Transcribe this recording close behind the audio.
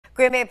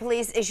Green Bay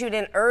Police issued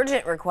an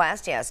urgent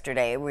request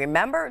yesterday.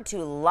 Remember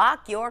to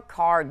lock your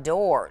car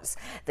doors.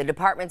 The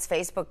department's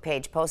Facebook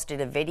page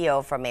posted a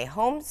video from a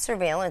home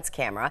surveillance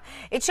camera.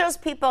 It shows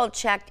people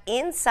checked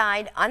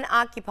inside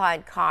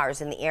unoccupied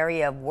cars in the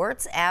area of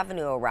Wirtz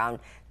Avenue around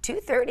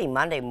 2:30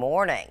 Monday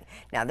morning.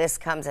 Now, this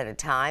comes at a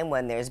time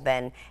when there's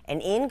been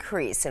an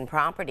increase in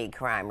property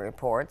crime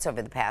reports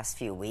over the past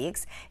few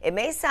weeks. It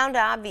may sound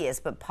obvious,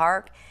 but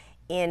park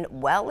in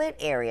well-lit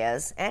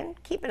areas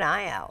and keep an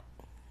eye out.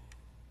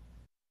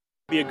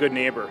 Be a good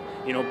neighbor.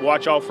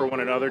 Watch out for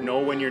one another. Know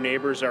when your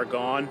neighbors are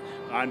gone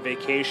on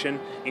vacation.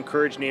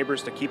 Encourage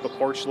neighbors to keep a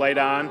porch light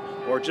on,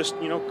 or just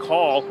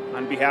call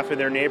on behalf of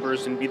their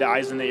neighbors and be the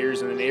eyes and the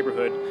ears in the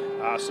neighborhood,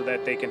 so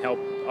that they can help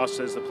us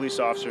as the police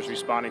officers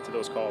responding to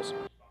those calls.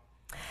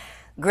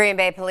 Green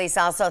Bay Police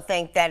also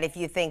think that if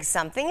you think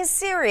something is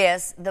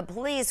serious, the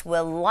police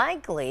will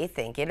likely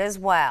think it as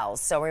well.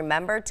 So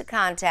remember to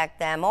contact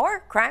them or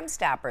Crime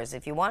Stoppers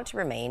if you want to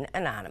remain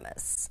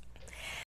anonymous.